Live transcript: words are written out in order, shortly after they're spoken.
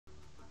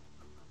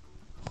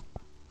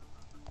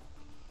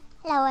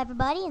Hello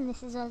everybody, and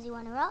this is Ozzy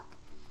Wanna Rock,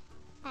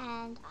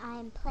 and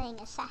I'm playing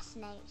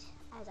Assassinate,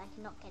 as I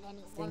cannot get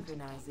any wanted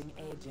Synchronizing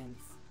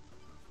agents.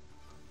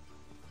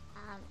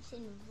 It's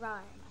in Rome,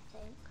 I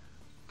think.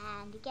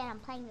 And again, I'm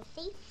playing the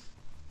Thief.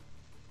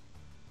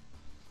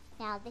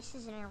 Now this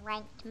isn't a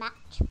ranked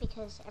match,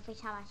 because every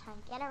time I try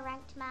and get a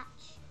ranked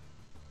match,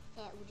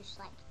 it will just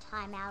like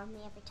time out of me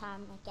every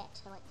time I get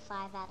to like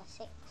 5 out of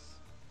 6.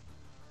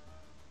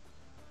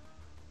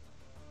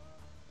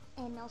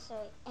 And also,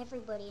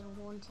 everybody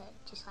in Wanted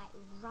just like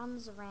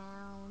runs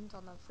around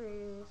on the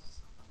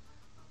roofs.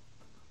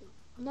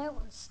 No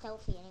one's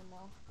stealthy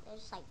anymore. They're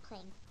just like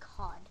playing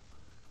COD.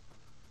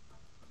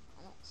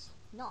 And it's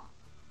not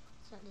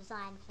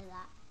designed for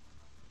that.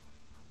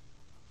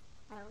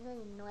 And it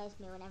really annoys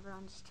me when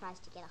everyone just tries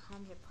to get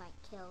 100-point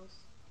kills.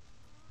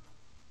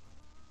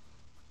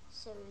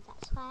 So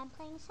that's why I'm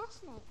playing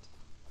Assassinate.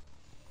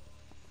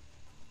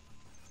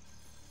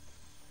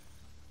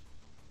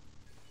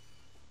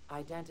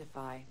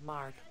 Identify,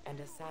 mark, and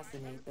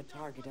assassinate the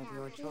target of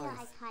your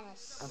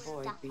choice.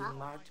 Avoid being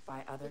marked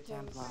by other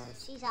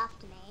Templars. She's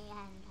after me,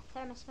 and I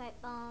throw my smoke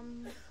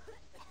bomb,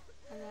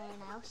 and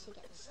then I also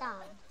get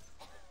stunned.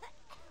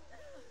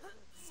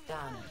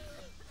 Stun.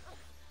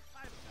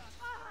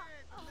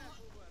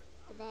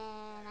 But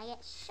then I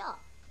get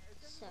shot,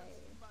 so,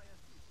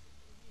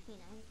 you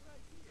know,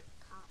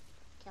 can't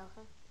kill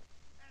her.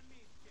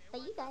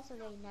 But you guys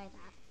already know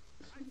that.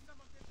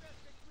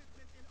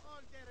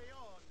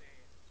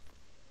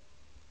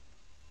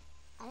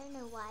 I don't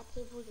know why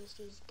people just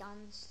use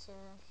guns to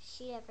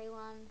shoot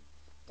everyone.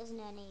 Doesn't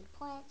earn any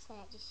points, and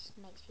it just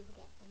makes people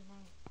get, you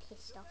know,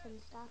 pissed off and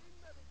stuff.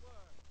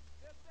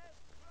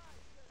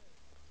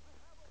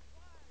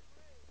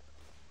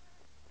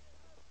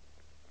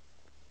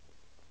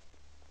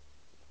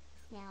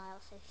 Now I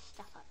also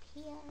stuff up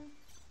here.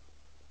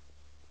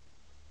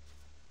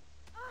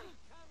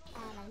 And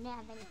I don't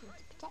have anything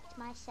to protect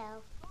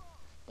myself,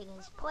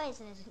 because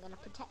poison isn't going to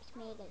protect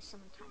me against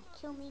someone trying to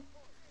kill me.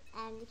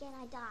 And again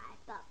I die,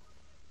 but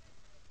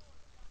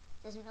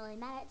doesn't really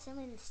matter, it's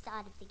only the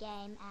start of the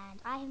game,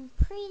 and I'm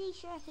pretty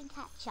sure I can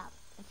catch up.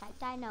 In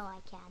fact, I know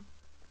I can.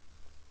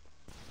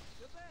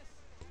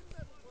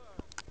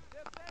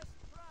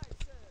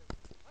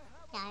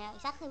 Yeah, I know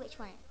exactly which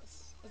one it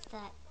is. It's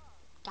that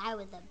guy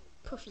with the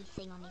puffy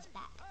thing on his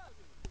back.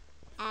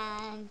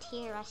 And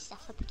here I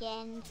stuff up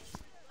again.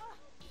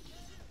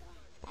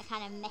 I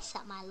kind of mess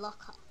up my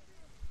lockup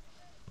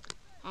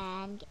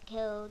and get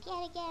killed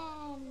yet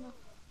again.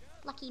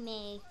 Lucky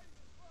me.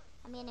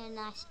 I'm getting a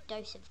nice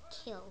dose of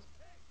kill.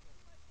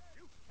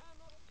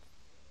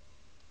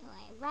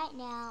 Anyway, right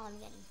now I'm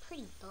getting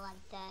pretty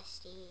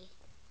bloodthirsty.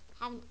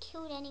 Haven't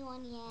killed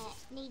anyone yet.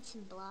 Need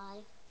some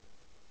blood.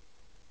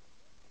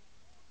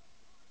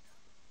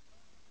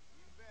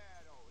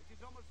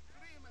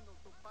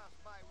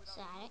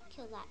 So I don't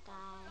kill that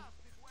guy.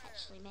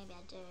 Actually, maybe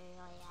I do.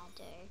 Oh yeah, I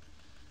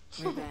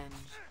do. Revenge.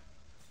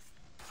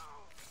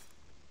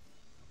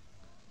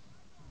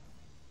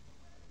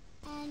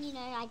 And you know,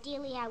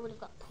 ideally I would have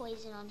got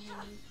poison on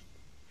him.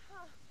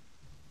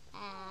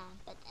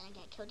 But then I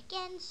get killed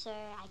again, so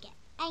I get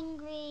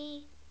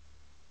angry.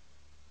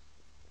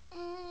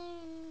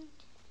 And,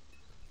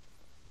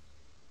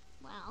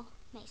 well,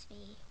 makes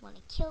me want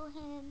to kill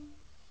him.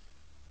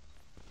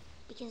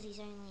 Because he's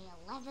only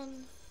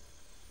 11.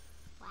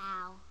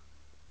 Wow.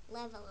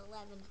 Level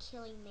 11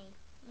 killing me.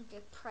 I'm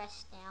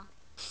depressed now.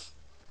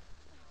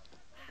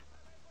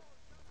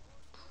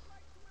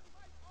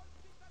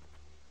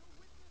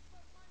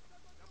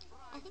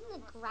 I think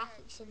the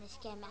graphics in this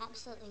game are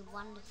absolutely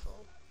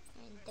wonderful.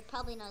 I mean, they're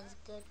probably not as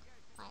good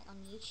like on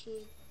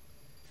YouTube,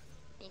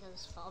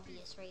 because for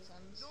obvious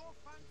reasons.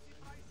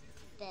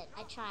 But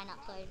I try and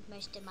upload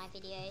most of my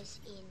videos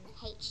in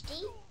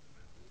HD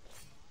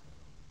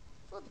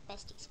for the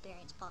best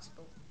experience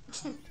possible.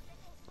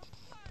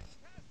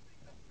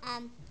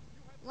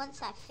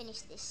 Once I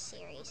finish this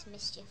series,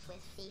 Mischief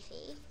with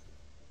Thiefy,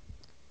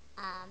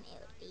 it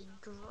would be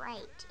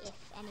great if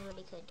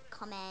anybody could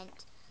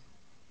comment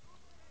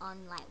on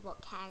like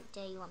what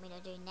character you want me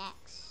to do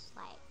next,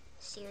 like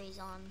series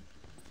on,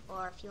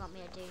 or if you want me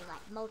to do like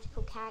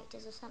multiple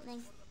characters or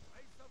something.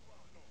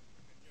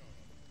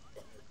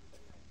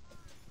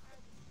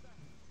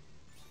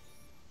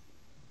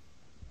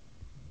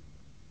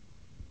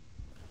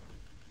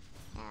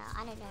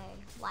 I don't know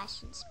why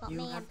she didn't spot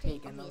me. I'm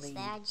pretty obvious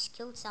there. I just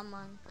killed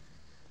someone.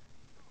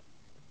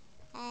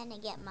 And I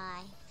get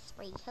my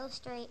 3 kill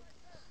streak.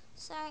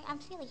 So I'm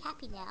fairly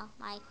happy now.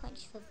 My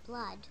quench for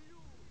blood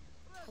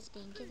has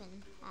been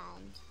given,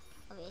 and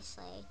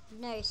obviously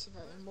no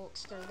civilian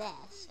walks through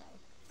there, so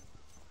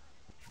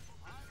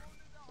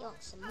you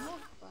want some more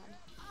blood.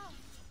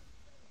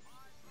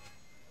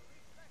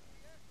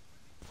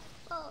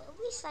 Well, at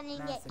least I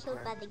didn't get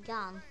killed by the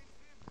gun.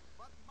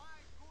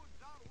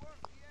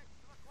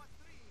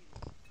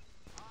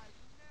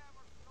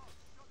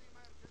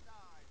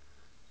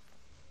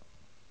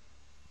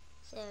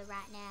 So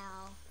right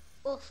now,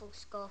 awful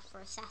score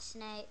for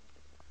Assassinate.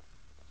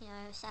 You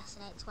know,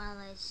 Assassinate's one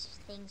of those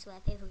things where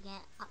people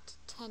get up to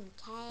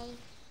 10k,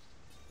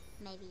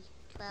 maybe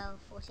 12,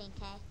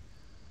 14k.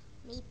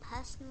 Me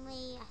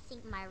personally, I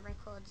think my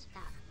record's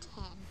about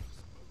 10,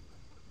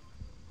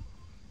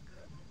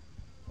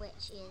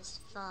 which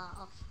is far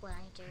off what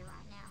I do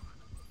right now.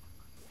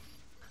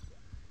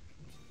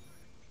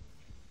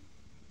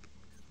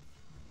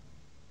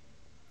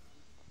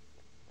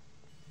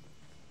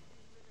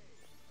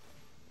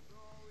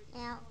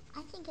 Now,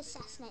 I think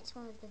Assassinate's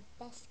one of the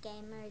best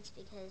game modes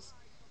because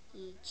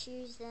you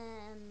choose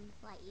them,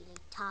 like you do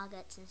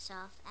targets and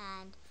stuff,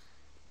 and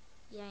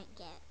you don't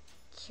get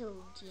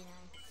killed, you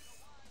know.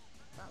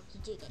 Well, you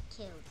do get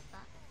killed,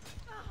 but,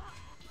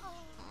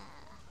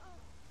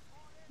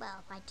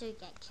 well, I do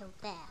get killed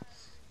there.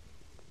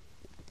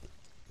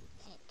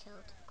 I get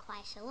killed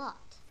quite a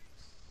lot.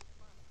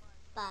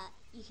 But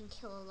you can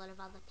kill a lot of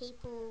other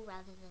people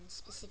rather than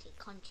specific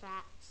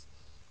contracts.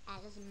 And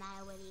it doesn't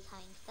matter whether you're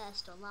coming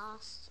first or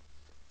last,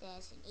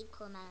 there's an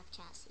equal amount of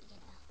chance that you're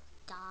gonna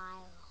die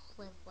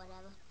or live,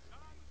 whatever.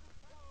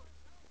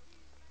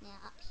 Now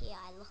up here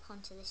I look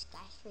onto this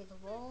guy through the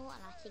wall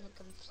and I think it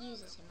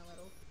confuses him a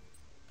little.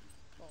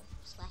 Well,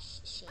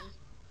 slash she.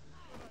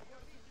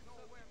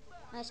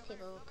 Most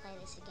people play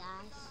this as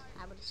guys,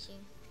 I would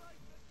assume.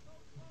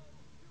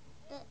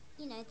 But,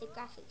 you know, the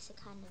graphics are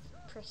kind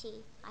of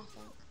pretty, I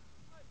think.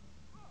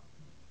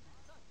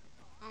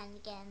 And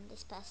again,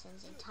 this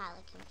person's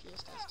entirely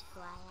confused as to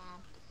who I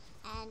am,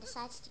 and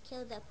decides to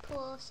kill the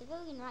poor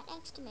civilian right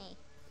next to me.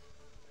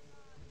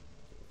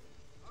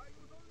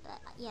 But,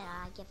 you know,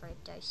 I give her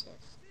a dose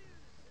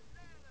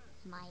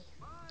of my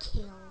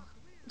kill.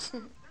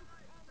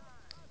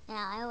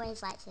 Now, I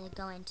always like to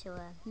go into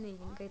a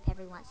moving group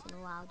every once in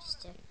a while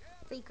just to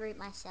regroup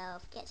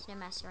myself, get to know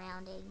my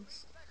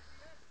surroundings.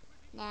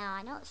 Now,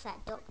 I know it's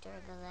that doctor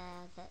over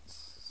there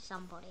that's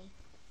somebody.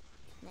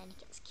 And then he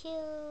gets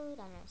killed,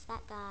 I know it's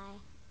that guy.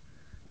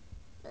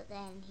 But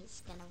then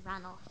he's gonna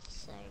run off,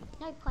 so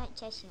no point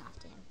chasing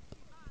after him.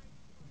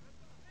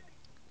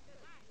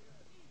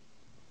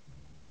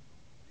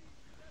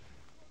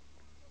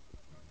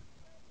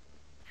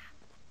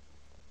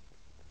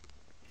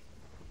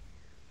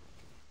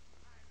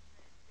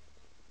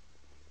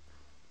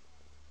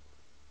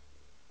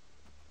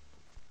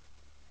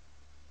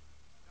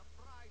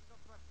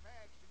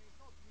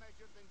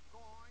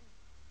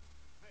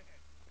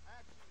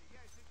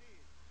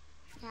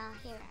 Now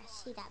here I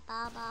see that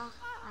barber.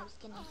 I was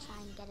gonna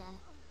try and get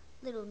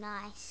a little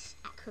nice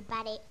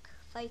acrobatic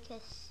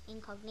focus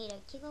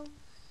incognito kill,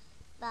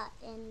 but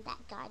then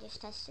that guy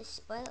just has to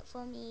spoil it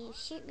for me,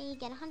 shoot me,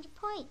 get 100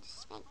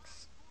 points.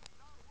 Thanks.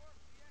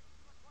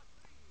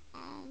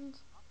 And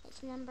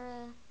it's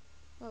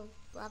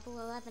level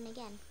 11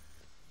 again.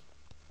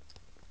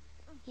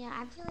 You know,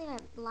 I really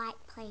don't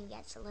like playing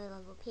against low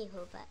level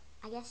people, but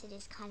I guess it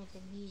is kind of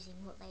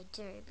amusing what they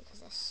do because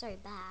they're so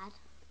bad.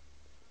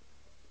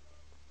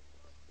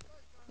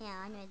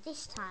 Now I know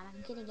this time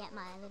I'm gonna get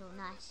my little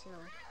nice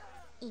little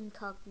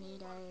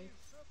incognito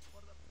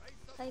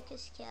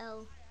focus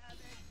kill,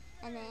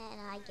 and then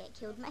I get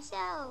killed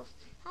myself.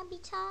 Happy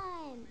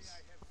times.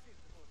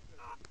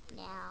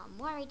 Now I'm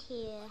worried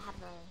here. Have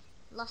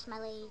I lost my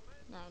lead?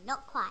 No,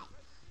 not quite.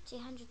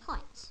 200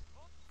 points.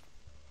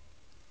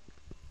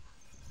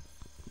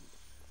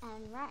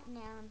 And right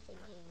now I'm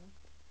thinking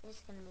this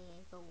is gonna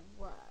be the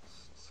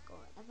worst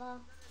score ever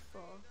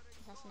for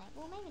Assassinate.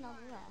 Well, maybe not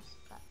the worst,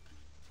 but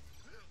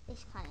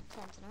this kind of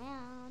turns it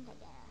around. I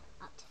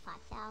get up to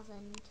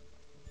 5,000,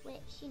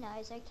 which, you know,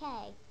 is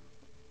okay.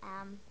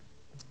 And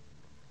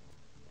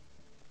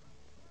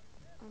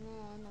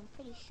then I'm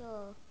pretty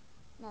sure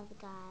another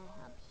guy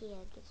up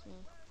here gives me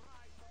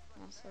a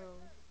nice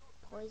little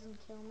poison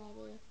kill,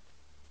 maybe.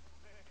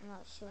 I'm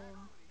not sure.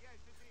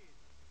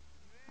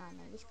 Oh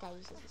no, this guy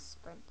uses a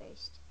sprint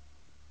boost.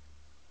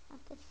 How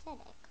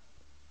pathetic.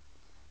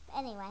 But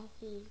anyway,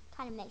 he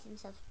kind of makes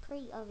himself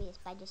pretty obvious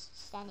by just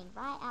standing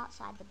right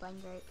outside the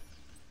blend group.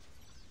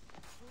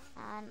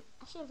 I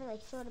should have really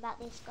thought about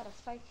this, got to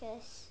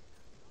focus.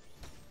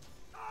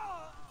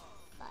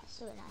 But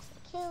still a nice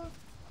little kill.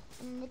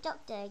 And then the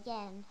doctor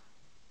again,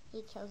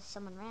 he kills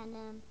someone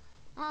random.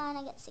 And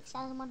I get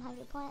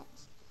 6,100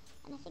 points.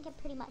 And I think I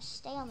pretty much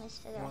stay on this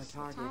for the rest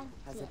of the time.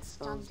 Has Get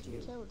stunned exposed and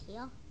you. killed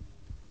here,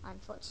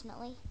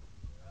 unfortunately.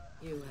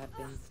 You have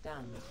been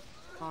stunned.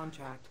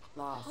 Contract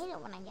lost. I hate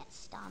it when I get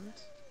stunned.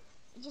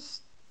 It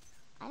just,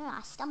 I don't know,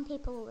 I stun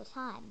people all the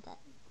time, but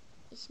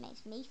it just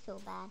makes me feel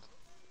bad.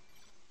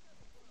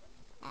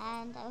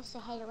 And I also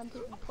hate it when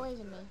people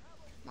poison me.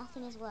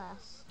 Nothing is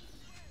worse.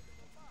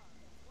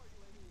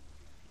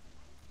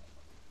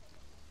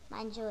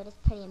 Mind you, it is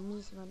pretty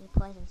amusing when you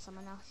poison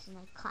someone else and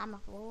they climb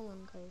up a wall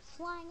and go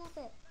flying up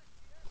it.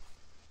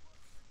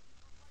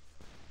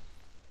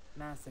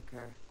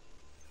 Massacre.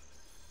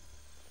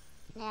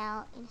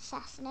 Now, in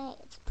Assassinate,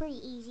 it's pretty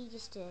easy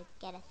just to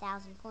get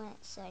 1,000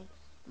 points, so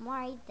I'm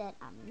worried that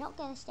I'm not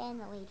going to stay in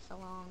the lead for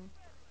long.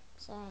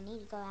 So I need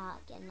to go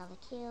out, get another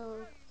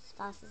kill as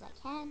fast as I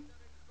can.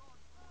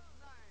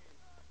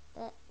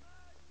 But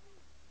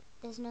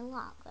there's no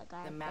luck. That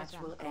guy The goes match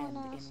around will the corner,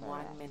 end in so 1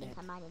 I think minute.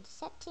 I might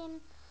intercept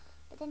him,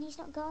 but then he's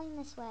not going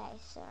this way,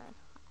 so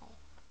I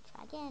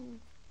try again.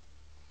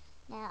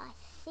 Now I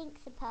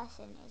think the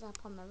person is up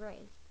on the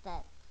roof,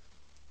 but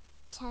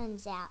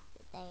turns out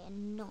that they are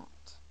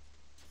not.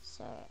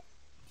 So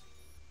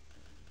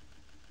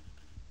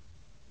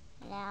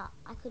now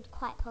I could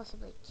quite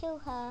possibly kill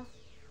her,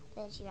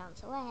 but then she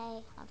runs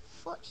away,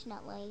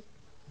 unfortunately,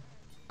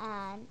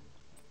 and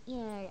you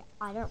know,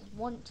 I don't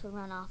want to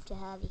run after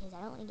her because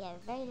I don't want to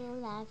get very little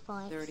life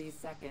points. 30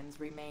 seconds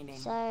remaining.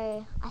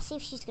 So I see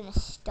if she's going to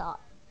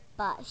stop,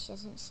 but she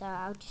doesn't, so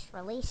I'll just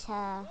release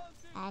her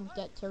and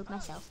get killed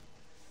myself.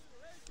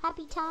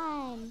 Happy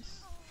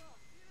times!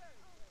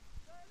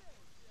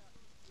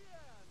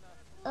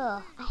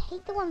 Ugh, I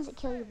hate the ones that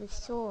kill you with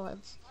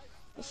swords.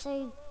 They're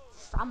so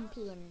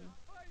frumpy and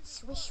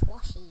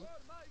swish-washy,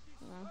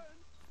 you know,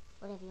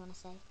 whatever you want to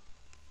say.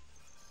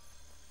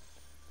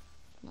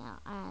 Now,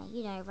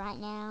 you know, right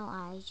now,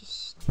 I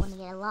just want to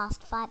get a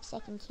last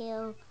 5-second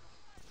kill.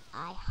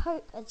 I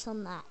hope it's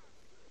on that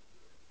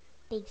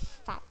big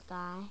fat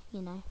guy,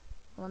 you know,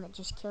 the one that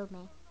just killed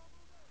me.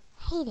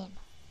 I hate him.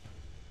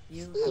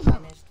 You He's have evil.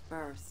 finished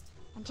first.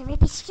 And to rip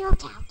his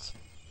throat out.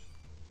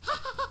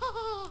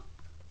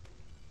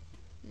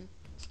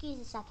 Excuse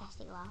the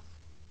sarcastic laugh.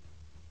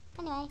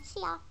 Anyway, see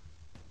ya.